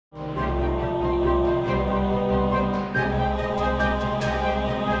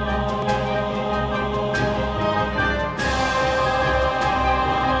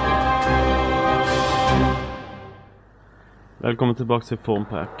Välkommen tillbaka till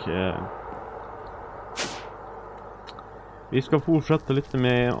Thaumpack. Vi ska fortsätta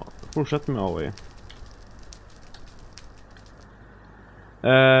med AE.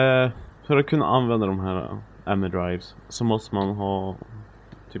 För att kunna använda de här drives så måste man ha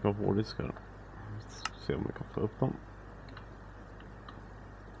typ av hårddiskar. Se om vi kan få upp dem.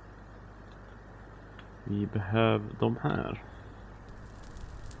 Vi behöver de här.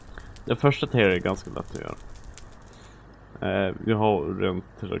 Det första till är ganska lätt att göra. Vi har rent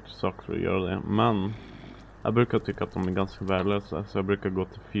tillräckligt sak för att göra det, men jag brukar tycka att de är ganska värdelösa, så jag brukar gå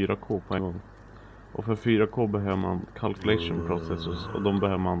till 4K på en gång. Och för 4K behöver man calculation processors, och de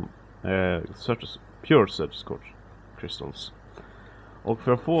behöver man pure surface crystals. Och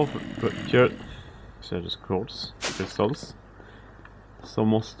för att få pure surface crystals så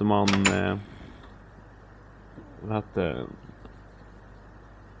måste man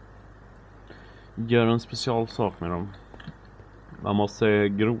göra en specialsak med dem. Man måste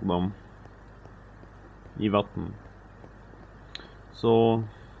gro dem i vatten. Så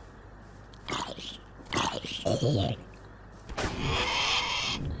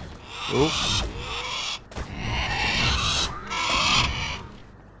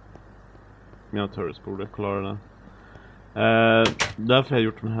mina turrets borde klara det. Därför har jag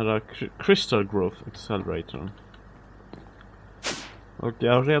gjort den här Crystal Growth Acceleratorn. Och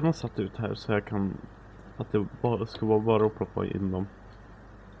jag har redan satt ut här så jag kan att det ska vara bara att ploppa in dem.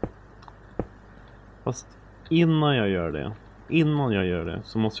 Fast innan jag gör det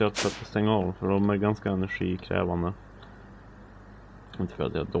så måste jag stänga av, för de är ganska energikrävande. Inte för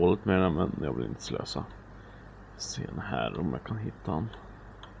att jag är dåligt med det, men jag vill inte slösa. Se den här om jag kan hitta den.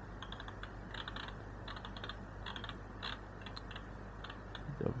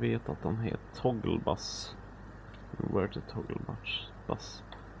 Jag vet att den heter Toggle Bus. Where to Toggle Bus.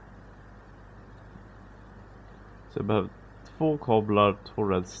 Så jag behöver 2 kablar, 2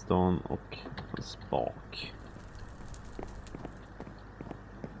 redstone och en spak.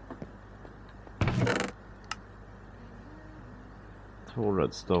 Två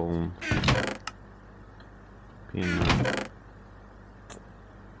redstone. Pinne.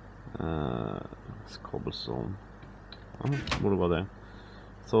 Cobblestone. Ja, det borde vara det.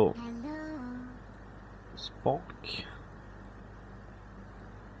 Så. Spak.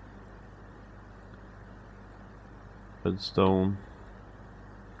 Redstone.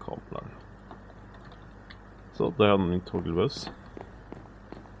 Kablar. Så, då har jag min toggelbuss.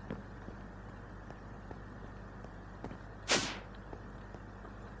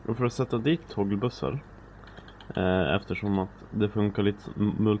 Och för att sätta dit toggelbussar, eftersom att det funkar lite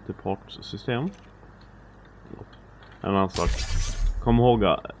multipart-system. En annan sak. Kom ihåg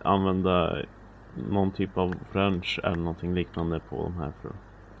att använda någon typ av wrench eller någonting liknande på de här, för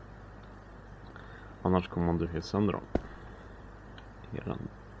annars kommer man helt sönder dem. Hela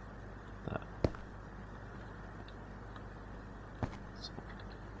där. Så.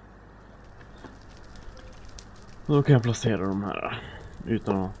 Då kan jag placera de här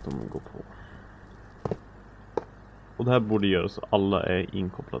utan att de går på. Och det här borde göra så alla är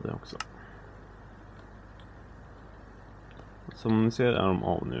inkopplade också. Som ni ser är de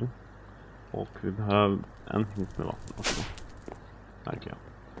av nu. Och vi behöver en hink med vatten också. Märker jag.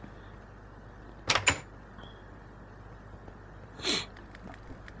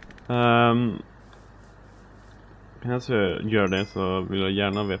 Kan jag göra det så vill jag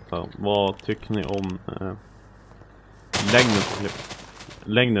gärna veta vad tycker ni om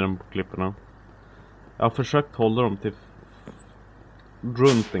längden på klipporna. Jag har försökt hålla dem till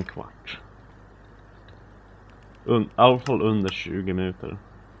runt en kvart. I alla fall under 20 minuter.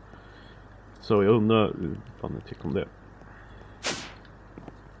 Så jag undrar vad ni tycker om det.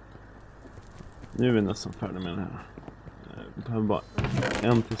 Nu är vi nästan färdiga med det här. Vi behöver bara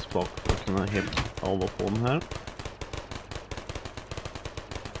en till spak för att kunna helt av och på den här.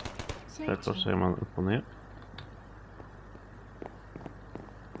 Självklart ser man upp och ner.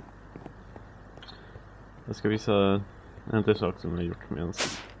 Jag ska visa en till sak som jag har gjort medan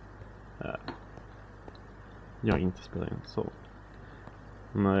jag inte spelar in. Så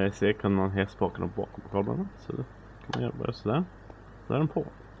när jag ser kan man ha spakarna bakom kablarna, så det kan man göra bara sådär. Där är den på.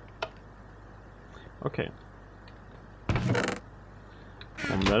 Okej.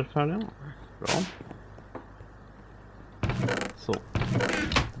 Om det är färdiga. Bra. Så.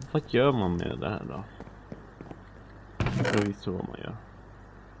 Vad gör man med det här då? Jag visar vad man gör.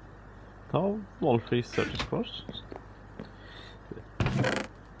 Ta valfri surface cross.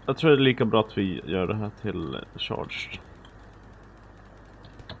 Jag tror det är lika bra att vi gör det här till charged.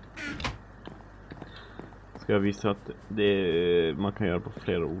 Ska jag visa att man kan göra på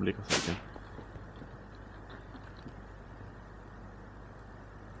flera olika saker.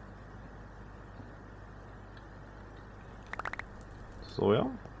 Så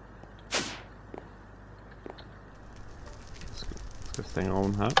ja. Ska stänga av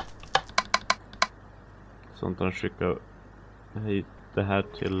den här. Så att den skickar hit det här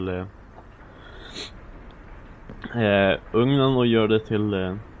till ugnen och gör det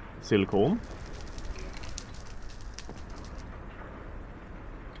till silikon.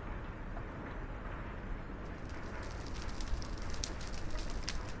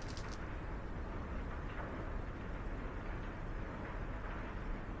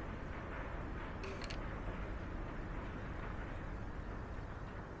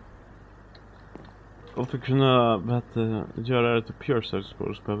 Och för att kunna göra det till pure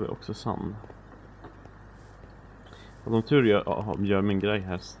surfboard så behöver vi också sand. Och de tur gör min grej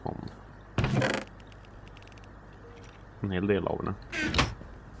här sand. En hel del av den.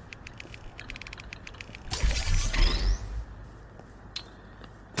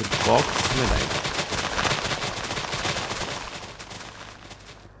 Tillbaks med dig.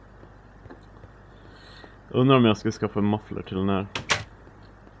 Undrar om jag ska skaffa en muffler till den här.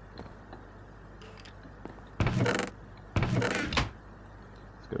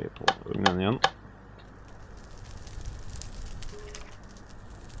 Ska vi på ugnen igen.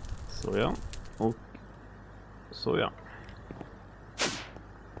 Så ja. Och så ja.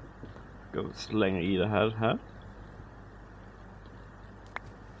 Ska vi slänga i det här.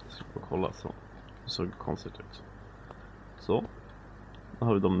 Ska vi kolla så. Det såg konstigt ut. Så. Då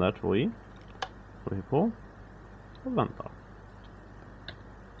har vi de där två i. Och vi på. Och vänta.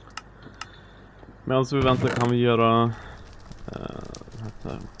 Medan vi väntar kan vi göra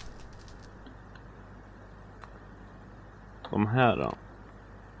de här då.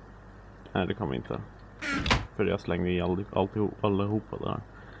 Nej, det kan vi inte. För jag slängde i allihopa där.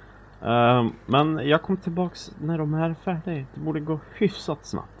 Men jag kom tillbaks när de här är färdiga. Det borde gå hyfsat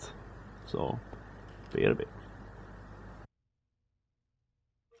snabbt. Så ber vi.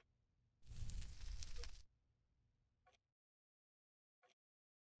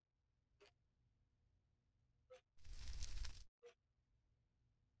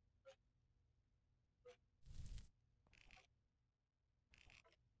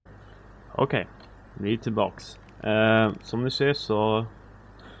 Okej, vi är tillbaks. Som ni ser så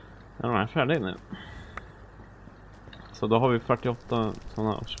är de här färdiga nu. Så då har vi 48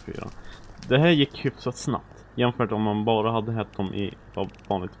 sådana och 24. Det här gick hyfsat snabbt. Jämfört om man bara hade hett dem i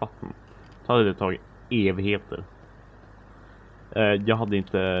vanligt vatten. Så hade det tagit evigheter. Jag hade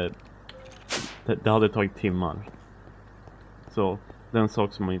inte... Det hade tagit timmar. Så det är en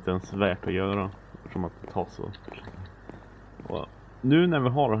sak som man inte ens är värt att göra. Som att det tar så. Och nu när vi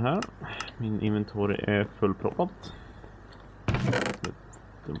har det här. Min inventory är fullproppat.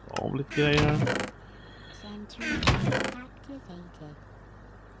 Det av lite grejer.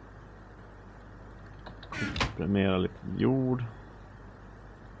 Komprimera lite jord.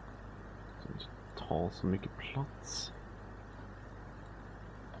 Ta så mycket plats.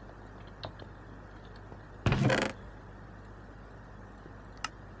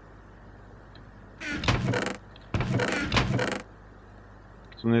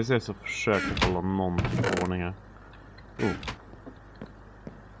 Som ni ser så försöker jag hålla någon ordning här. Jag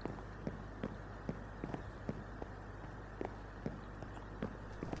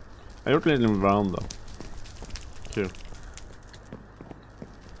har gjort lite varandra. Kul.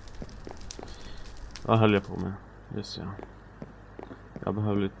 Vad höll jag på med? Just ja. Jag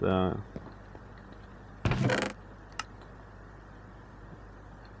behöver lite...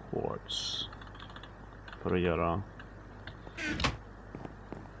 quartz. För att göra...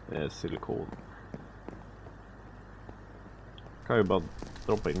 silikon. Kan ju bara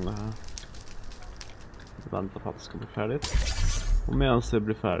droppa in det här. Vänta på att det ska bli färdigt. Och medan det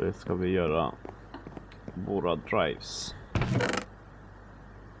blir färdigt ska vi göra våra drives.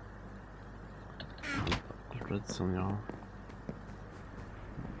 Som jag...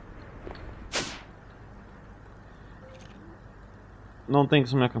 Någonting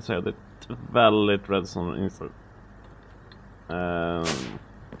som jag kan säga, det är ett väldigt redstone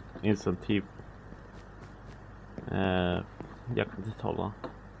incentiv. Jag kan inte tala.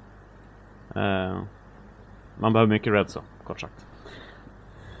 Man behöver mycket redstone, kort sagt.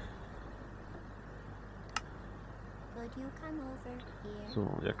 Så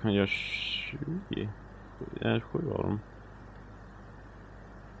jag kan göra 20. Det är 7 av dem.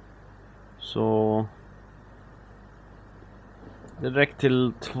 Så det räcker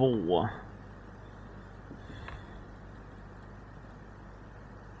till 2.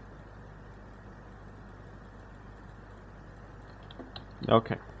 Ja,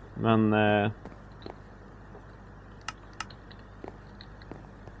 okej. Men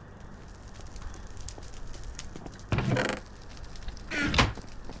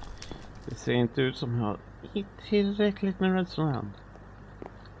ser inte ut som jag har tillräckligt med redstone än.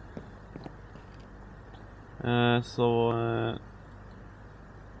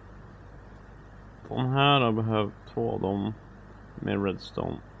 De här har behövt 2 av dem med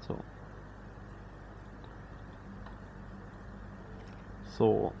redstone.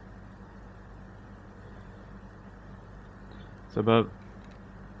 Så jag behöver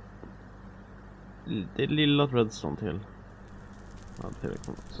det lilla redstone till. Ja,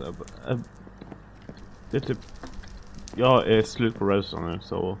 så det är typ, jag är slut på redstone nu,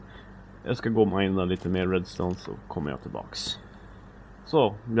 så jag ska gå och mina lite mer redstone, så kommer jag tillbaks.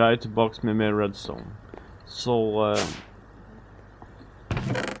 Så, jag är tillbaks med mer redstone. Så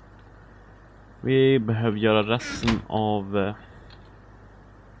vi behöver göra resten av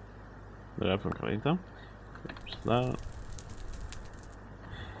det där funkar inte. Sådär.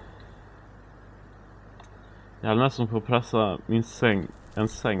 Jag är nästan på att pressa en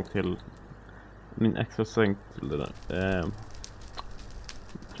säng till min extra säng till det där.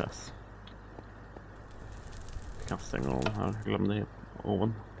 Press. Jag kan stänga av den här, jag glömde helt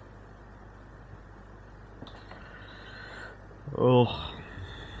oven.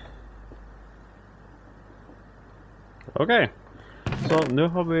 Okej. Så nu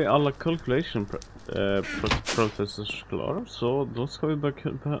har vi alla calculation processes klara, så då ska vi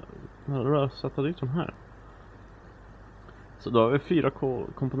börja sätta dit de här. Så då har vi 4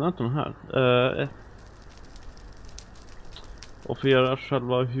 komponenter här. Och för att göra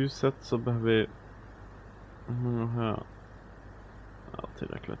själva huset så behöver vi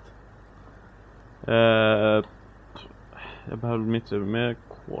tillräckligt. Jag behöver lite mer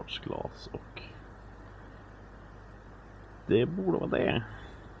kvartsglas, och det borde vara det.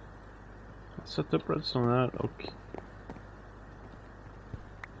 Sätta upp redstone här och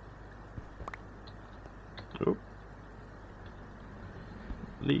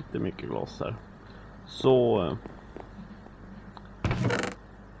lite mycket glas här. Så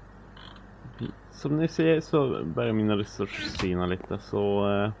som ni ser så börjar mina resurser sina lite,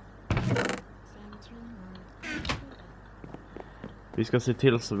 så vi ska se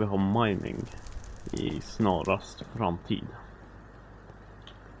till så vi har mining i snarast framtid.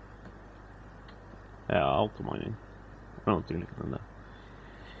 Ja, automining. Någonting liknande.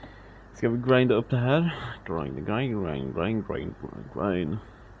 Ska vi grinda upp det här? Grind.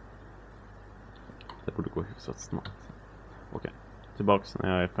 Det borde gå hyfsat snabbt. Okej, tillbaks när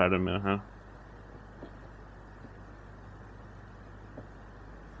jag är färdig med det här.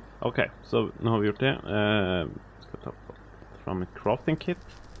 Okej, så nu har vi gjort det. Ska ta fram mitt crafting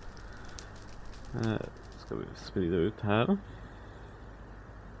kit. Ska vi sprida ut här.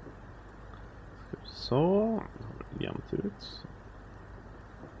 Så, jämnt ut.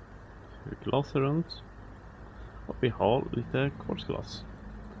 Glas runt. Och vi har lite kvartsglas.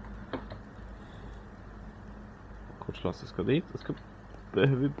 Kvartsglaset ska dit.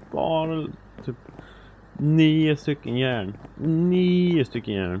 Behöver vi bara typ 9 stycken järn. 9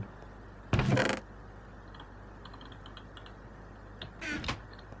 stycken järn.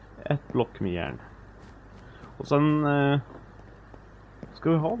 Ett block med järn. Och sen ska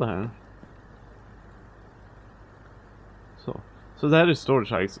vi ha det här. Så det här är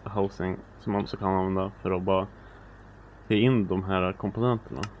storage housing som man också kan använda för att bara ta in de här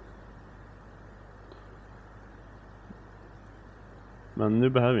komponenterna. Men nu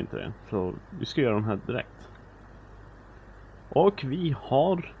behöver vi inte det, så vi ska göra de här direkt. Och vi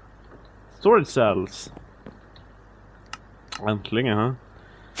har storage cells. Äntligen, här.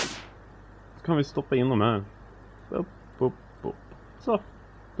 Så kan vi stoppa in de här. Upp. Så,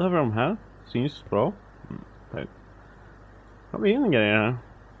 då har vi de här. Syns bra. Okay. Har vi in grejer här.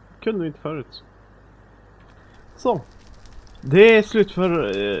 Kunde vi inte förut. Så. Det är slut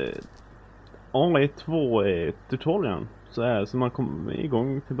för AE2 tutorialen. Så man kommer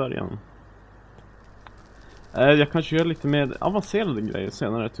igång till början. Jag kanske gör lite mer avancerade grejer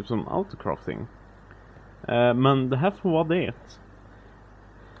senare, typ som autocrafting. Men det här får vara det.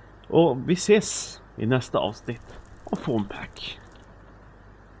 Och vi ses i nästa avsnitt av Thaumpack.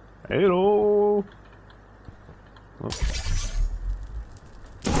 Hej då!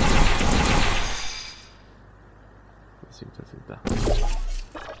 Det syns inte.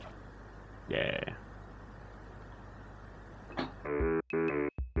 Yeah.